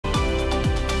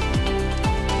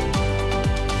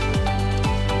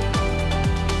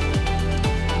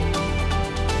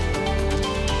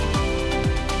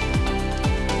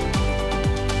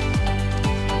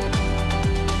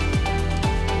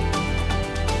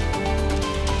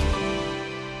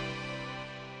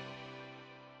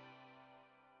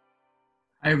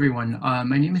Hi, everyone.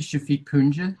 My name is Shafiq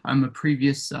Punja. I'm a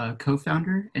previous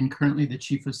co-founder and currently the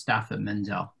chief of staff at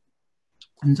Mendel.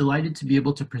 I'm delighted to be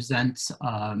able to present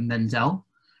Mendel.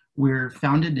 We're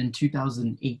founded in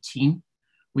 2018.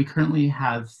 We currently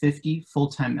have 50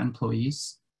 full-time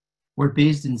employees. We're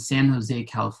based in San Jose,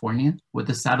 California, with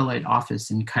a satellite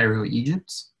office in Cairo,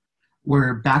 Egypt.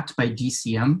 We're backed by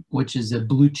DCM, which is a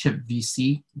blue chip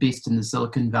VC based in the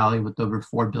Silicon Valley with over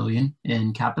 4 billion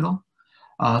in capital.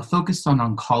 Focused on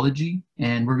oncology,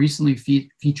 and we're recently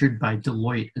featured by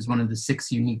Deloitte as one of the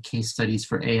 6 unique case studies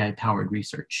for AI-powered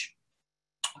research.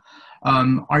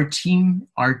 Our team,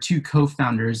 our 2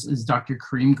 co-founders is Dr.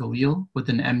 Kareem Galil with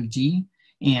an MD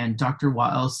and Dr.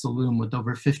 Wael Saloom with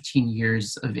over 15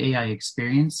 years of AI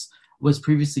experience, was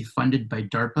previously funded by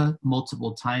DARPA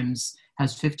multiple times,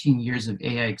 has 15 years of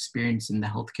AI experience in the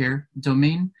healthcare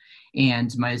domain,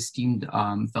 and my esteemed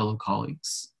fellow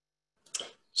colleagues.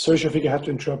 Sorry, Shafiq, I have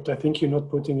to interrupt. I think you're not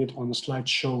putting it on a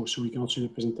slideshow, so we cannot see the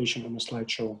presentation on a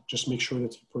slideshow. Just make sure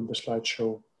that you put the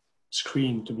slideshow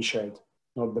screen to be shared,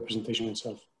 not the presentation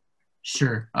itself.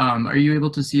 Sure. Are you able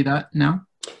to see that now?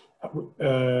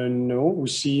 No, we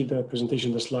see the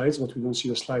presentation, the slides, but we don't see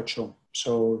the slideshow.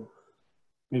 So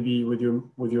maybe with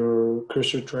your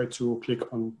cursor, try to click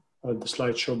on the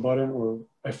slideshow button or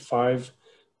F5,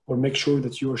 or make sure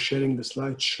that you are sharing the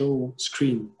slideshow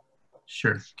screen.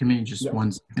 Sure. Give me just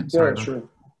 1 second. Sorry. Yeah, sure.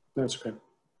 That's okay.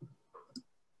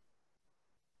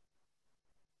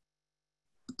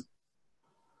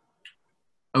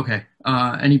 Okay.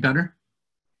 Any better?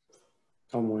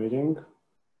 I'm waiting.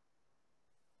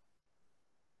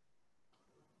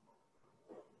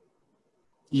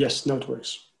 Yes, now it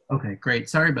works. Okay, great.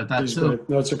 Sorry about that.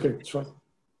 No, it's okay. It's fine.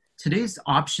 Today's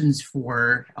options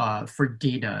for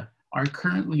data are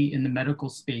currently in the medical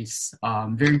space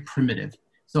very primitive.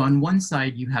 So on one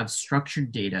side, you have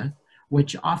structured data,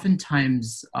 which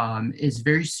oftentimes is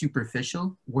very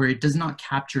superficial, where it does not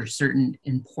capture certain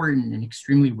important and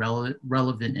extremely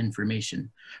relevant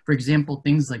information. For example,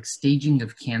 things like staging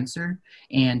of cancer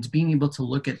and being able to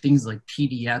look at things like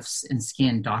PDFs and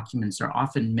scanned documents are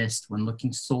often missed when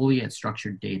looking solely at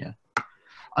structured data.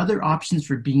 Other options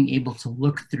for being able to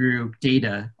look through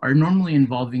data are normally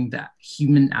involving the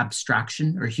human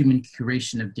abstraction or human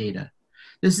curation of data.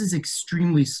 This is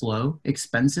extremely slow,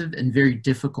 expensive, and very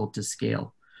difficult to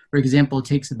scale. For example, it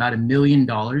takes about $1 million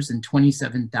and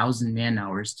 27,000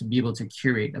 man-hours to be able to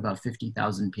curate about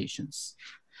 50,000 patients.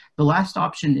 The last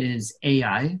option is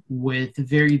AI with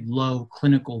very low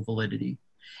clinical validity.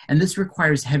 And this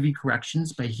requires heavy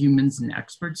corrections by humans and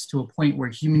experts to a point where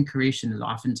human curation is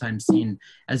oftentimes seen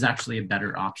as actually a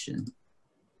better option.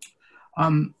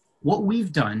 What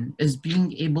we've done is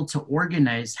being able to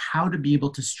organize how to be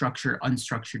able to structure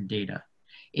unstructured data.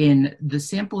 In the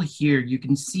sample here, you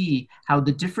can see how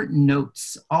the different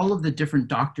notes, all of the different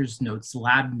doctor's notes,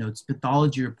 lab notes,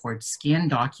 pathology reports,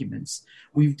 scanned documents,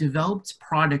 we've developed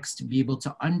products to be able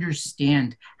to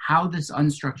understand how this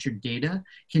unstructured data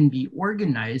can be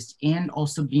organized and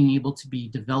also being able to be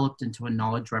developed into a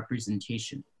knowledge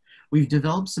representation. We've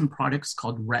developed some products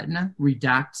called Retina,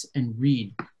 Redact, and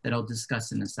Read that I'll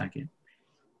discuss in a second.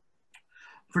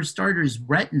 For starters,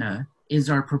 Retina is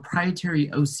our proprietary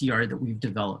OCR that we've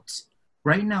developed.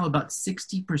 Right now, about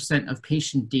 60% of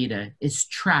patient data is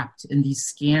trapped in these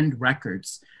scanned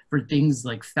records for things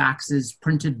like faxes,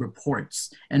 printed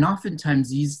reports, and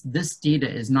oftentimes this data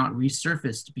is not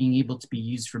resurfaced, being able to be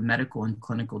used for medical and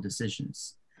clinical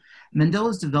decisions. Mendel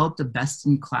has developed a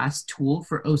best-in-class tool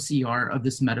for OCR of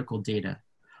this medical data.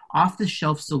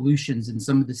 Off-the-shelf solutions in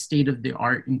some of the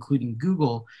state-of-the-art, including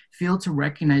Google, fail to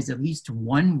recognize at least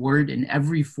 1 word in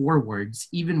every 4 words,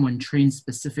 even when trained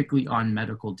specifically on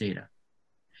medical data.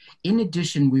 In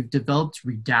addition, we've developed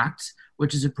Redact,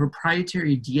 which is a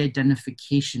proprietary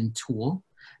de-identification tool.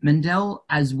 Mendel,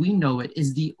 as we know it,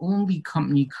 is the only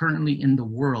company currently in the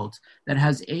world that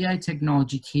has AI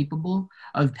technology capable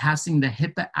of passing the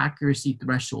HIPAA accuracy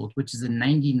threshold, which is a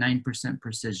 99%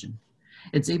 precision.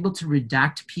 It's able to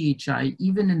redact PHI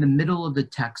even in the middle of the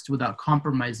text without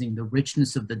compromising the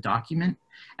richness of the document.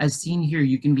 As seen here,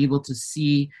 you can be able to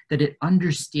see that it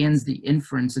understands the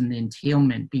inference and the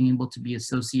entailment being able to be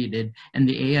associated, and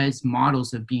the AI's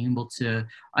models of being able to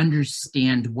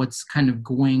understand what's kind of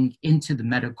going into the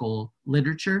medical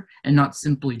literature and not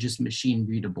simply just machine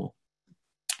readable.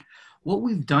 What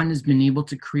we've done is been able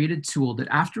to create a tool that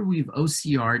after we've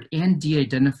OCR'd and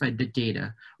de-identified the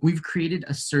data, we've created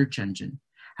a search engine.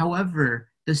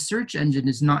 However, the search engine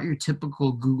is not your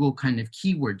typical Google kind of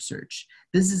keyword search.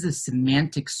 This is a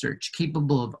semantic search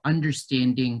capable of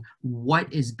understanding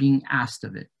what is being asked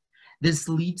of it. This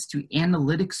leads to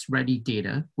analytics-ready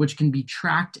data, which can be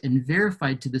tracked and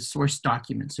verified to the source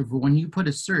document. So for when you put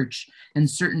a search and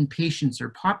certain patients are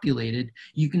populated,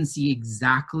 you can see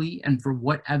exactly and for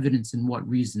what evidence and what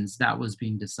reasons that was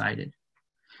being decided.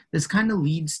 This kind of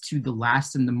leads to the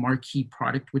last and the marquee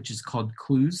product, which is called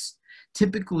clues.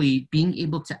 Typically, being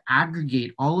able to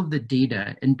aggregate all of the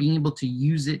data and being able to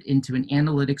use it into an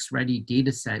analytics-ready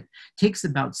data set takes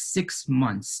about 6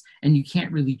 months, and you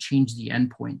can't really change the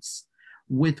endpoints.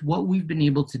 With what we've been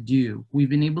able to do, we've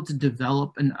been able to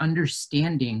develop an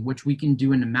understanding which we can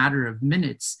do in a matter of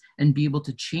minutes and be able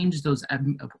to change those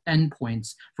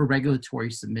endpoints for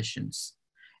regulatory submissions.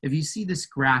 If you see this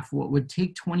graph, what would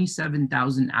take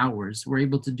 27,000 hours, we're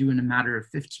able to do in a matter of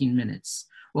 15 minutes.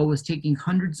 What was taking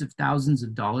hundreds of thousands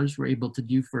of dollars, we're able to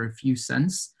do for a few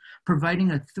cents,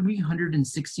 providing a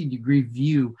 360-degree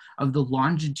view of the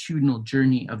longitudinal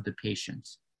journey of the patient.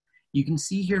 You can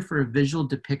see here for a visual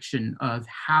depiction of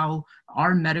how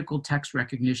our medical text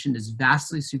recognition is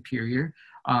vastly superior.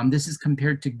 This is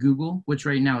compared to Google, which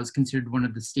right now is considered one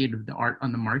of the state of the art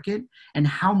on the market, and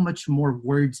how much more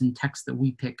words and text that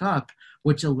we pick up,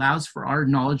 which allows for our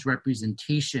knowledge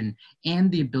representation and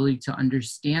the ability to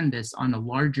understand this on a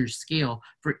larger scale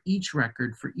for each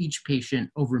record, for each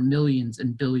patient, over millions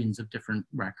and billions of different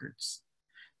records.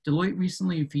 Deloitte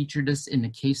recently featured us in a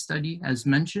case study, as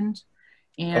mentioned.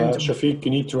 And Shafiq, you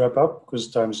need to wrap up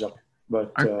because time's up.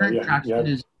 But our current traction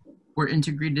is we're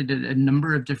integrated at a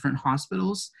number of different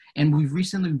hospitals, and we've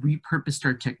recently repurposed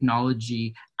our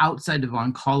technology outside of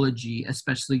oncology,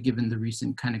 especially given the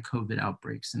recent kind of COVID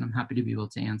outbreaks. And I'm happy to be able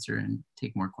to answer and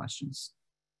take more questions.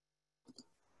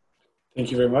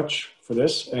 Thank you very much for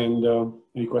this. And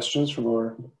any questions from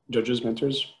our judges,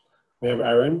 mentors? We have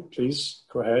Aaron, please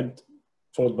go ahead,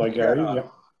 followed by Gary. Yeah.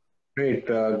 Great,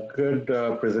 good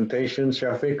presentation,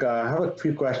 Shafiq. I have a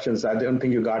few questions. I don't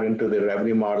think you got into the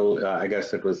revenue model. I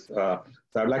guess it was, so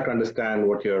I'd like to understand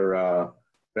what your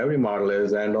revenue model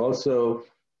is. And also,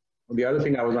 the other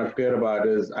thing I was not clear about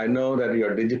is, I know that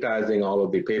you're digitizing all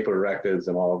of the paper records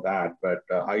and all of that, but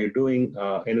are you doing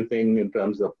anything in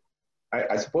terms of,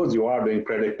 I suppose you are doing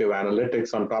predictive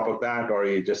analytics on top of that, or are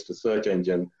you just a search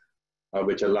engine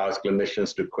which allows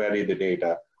clinicians to query the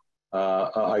data?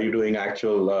 Are you doing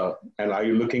actual, and are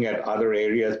you looking at other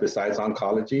areas besides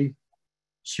oncology?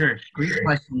 Sure, great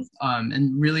questions,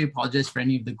 and really apologize for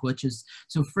any of the glitches.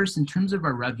 So first, in terms of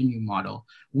our revenue model,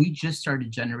 we just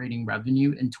started generating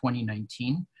revenue in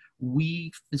 2019.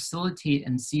 We facilitate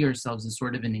and see ourselves as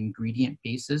sort of an ingredient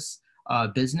basis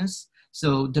business.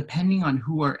 So depending on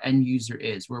who our end user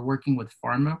is, we're working with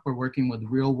pharma, we're working with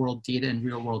real world data and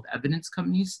real world evidence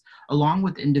companies, along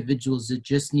with individuals that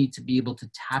just need to be able to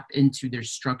tap into their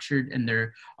structured and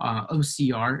their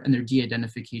OCR and their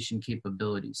de-identification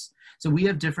capabilities. So we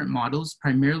have different models,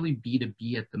 primarily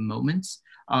B2B at the moment,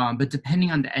 but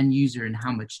depending on the end user and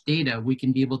how much data, we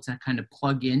can be able to kind of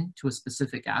plug in to a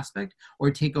specific aspect or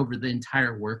take over the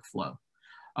entire workflow.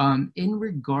 In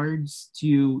regards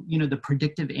to, the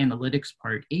predictive analytics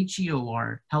part,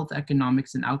 HEOR, health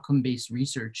economics and outcome-based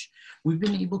research, we've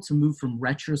been able to move from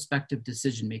retrospective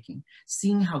decision-making,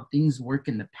 seeing how things work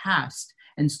in the past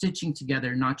and stitching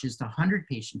together not just 100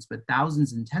 patients, but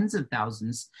thousands and tens of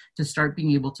thousands to start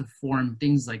being able to form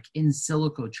things like in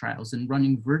silico trials and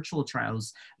running virtual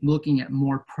trials, looking at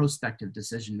more prospective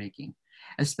decision-making.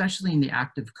 Especially in the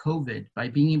act of COVID, by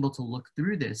being able to look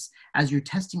through this, as you're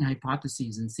testing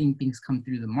hypotheses and seeing things come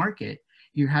through the market,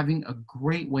 you're having a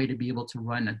great way to be able to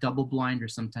run a double-blind or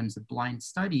sometimes a blind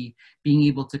study, being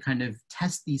able to kind of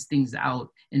test these things out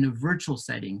in a virtual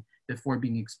setting before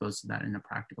being exposed to that in a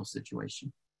practical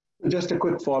situation. Just a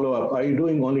quick follow-up. Are you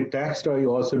doing only text or are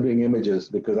you also doing images?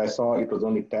 Because I saw it was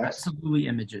only text. Absolutely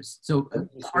images. So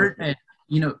part at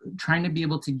trying to be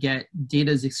able to get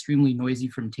data is extremely noisy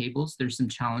from tables. There's some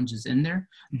challenges in there,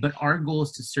 but our goal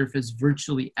is to surface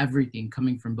virtually everything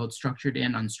coming from both structured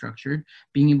and unstructured,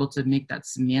 being able to make that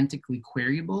semantically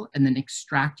queryable and then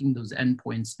extracting those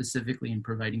endpoints specifically and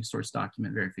providing source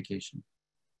document verification.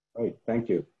 Great, thank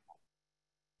you.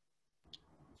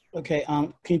 Okay,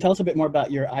 can you tell us a bit more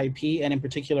about your IP? And in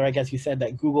particular, I guess you said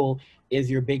that Google is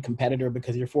your big competitor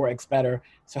because you're 4x better.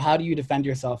 So how do you defend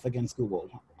yourself against Google?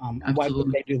 And why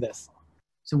would they do this?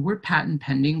 So we're patent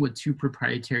pending with 2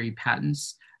 proprietary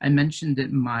patents. I mentioned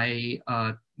that my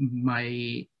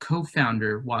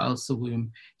co-founder, Wael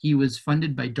Saloom, he was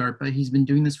funded by DARPA. He's been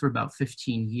doing this for about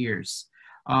 15 years.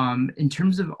 In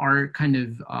terms of our kind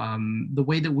of, the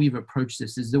way that we've approached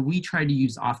this is that we try to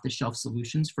use off-the-shelf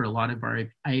solutions for a lot of our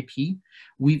IP.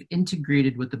 We've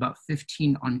integrated with about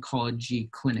 15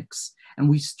 oncology clinics. And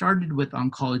we started with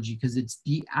oncology because it's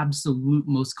the absolute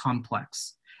most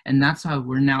complex. And that's how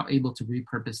we're now able to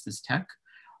repurpose this tech.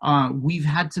 We've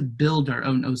had to build our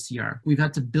own OCR. We've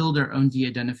had to build our own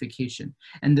de-identification.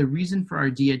 And the reason for our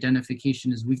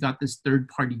de-identification is we've got this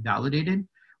third-party validated,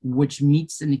 which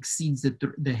meets and exceeds the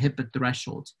HIPAA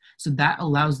threshold. So that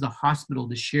allows the hospital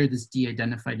to share this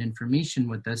de-identified information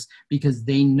with us because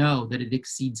they know that it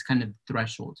exceeds kind of the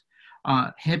threshold.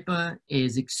 HIPAA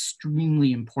is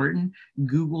extremely important.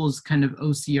 Google's kind of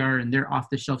OCR and their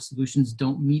off-the-shelf solutions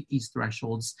don't meet these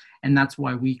thresholds. And that's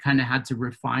why we kind of had to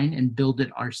refine and build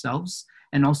it ourselves,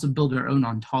 and also build our own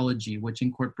ontology, which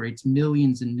incorporates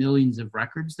millions and millions of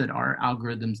records that our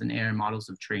algorithms and AI models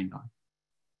have trained on.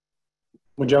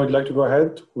 Mujia, would you like to go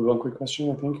ahead with one quick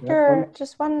question, I think? Sure,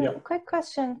 just one quick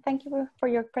question. Thank you for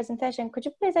your presentation. Could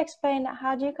you please explain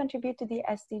how do you contribute to the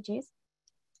SDGs?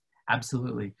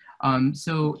 Absolutely.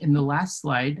 So in the last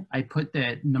slide, I put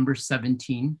that number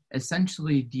 17,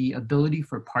 essentially the ability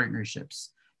for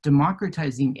partnerships,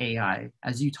 democratizing AI.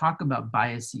 As you talk about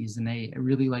biases, and I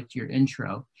really liked your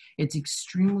intro, it's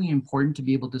extremely important to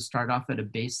be able to start off at a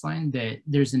baseline that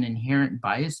there's an inherent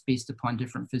bias based upon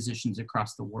different physicians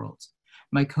across the world.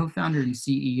 My co-founder and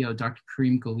CEO, Dr.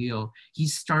 Karim Galil, he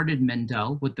started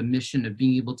Mendel with the mission of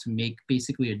being able to make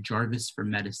basically a Jarvis for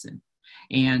medicine.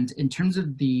 And in terms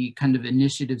of the kind of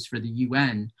initiatives for the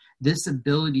UN, this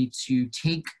ability to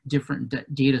take different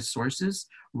data sources,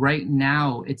 right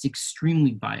now it's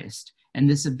extremely biased. And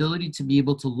this ability to be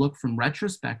able to look from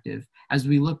retrospective, as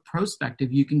we look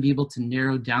prospective, you can be able to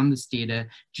narrow down this data,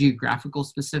 geographical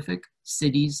specific,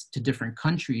 cities to different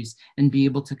countries, and be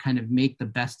able to kind of make the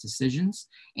best decisions.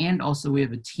 And also we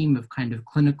have a team of kind of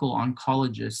clinical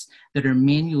oncologists that are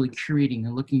manually curating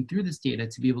and looking through this data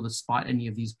to be able to spot any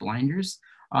of these blinders,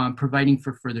 providing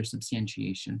for further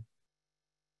substantiation.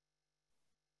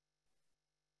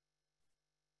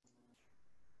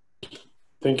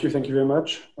 Thank you very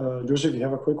much. Joseph, you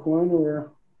have a quick one,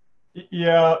 or?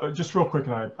 Yeah, just real quick,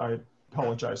 and I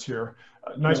apologize here.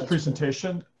 Nice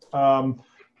presentation. As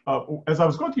you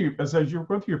were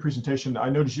going through your presentation, I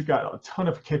noticed you've got a ton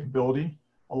of capability,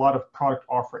 a lot of product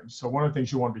offerings. So one of the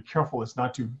things you want to be careful is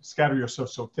not to scatter yourself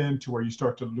so thin to where you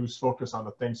start to lose focus on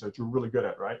the things that you're really good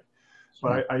at, right?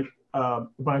 Sure.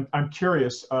 But I'm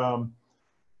curious,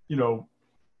 you know,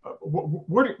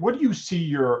 what do you see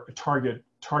your targeted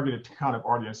kind of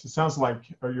audience? It sounds like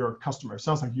your customer. It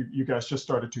sounds like you guys just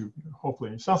started to, hopefully,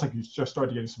 it sounds like you just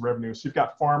started getting some revenue. So you've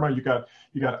got pharma, you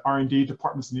got R&D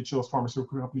departments in each of those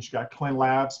pharmaceutical companies. You got Clin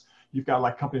Labs. You've got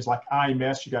like companies like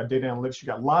IMS. You got data analytics. You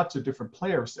got lots of different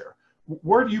players there.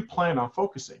 Where do you plan on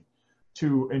focusing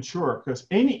to ensure? Because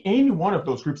any one of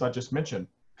those groups I just mentioned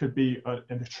could be a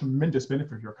tremendous benefit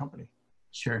for your company.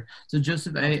 Sure. So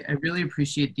Joseph, I really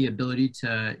appreciate the ability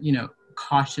to, you know,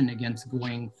 caution against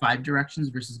going 5 directions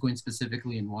versus going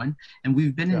specifically in one. And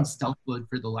we've been in stealth mode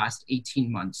for the last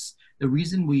 18 months. The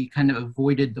reason we kind of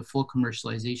avoided the full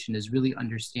commercialization is really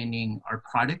understanding our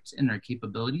product and our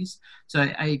capabilities. So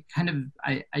I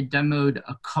demoed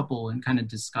a couple and kind of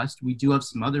discussed. We do have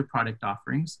some other product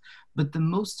offerings, but the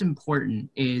most important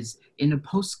is in a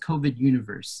post-COVID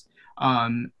universe,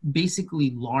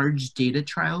 basically large data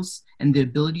trials and the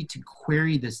ability to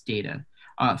query this data.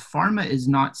 Pharma is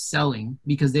not selling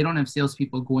because they don't have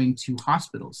salespeople going to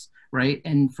hospitals, right?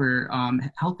 And for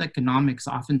health economics,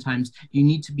 oftentimes you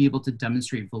need to be able to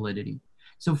demonstrate validity.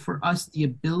 So for us, the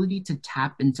ability to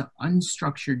tap into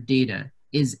unstructured data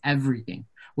is everything.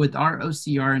 With our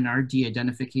OCR and our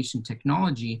de-identification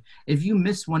technology, if you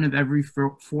miss one of every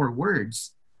 4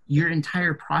 words, your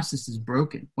entire process is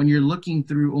broken when you're looking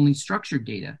through only structured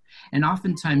data. And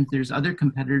oftentimes there's other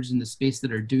competitors in the space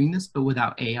that are doing this, but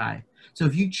without AI. So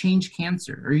if you change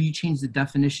cancer or you change the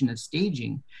definition of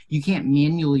staging, you can't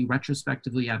manually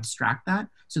retrospectively abstract that.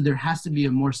 So there has to be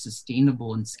a more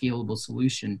sustainable and scalable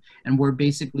solution. And we're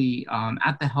basically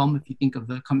at the helm. If you think of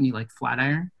a company like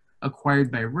Flatiron, acquired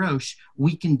by Roche,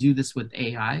 we can do this with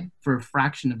AI for a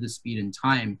fraction of the speed and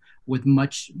time with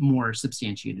much more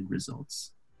substantiated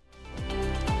results.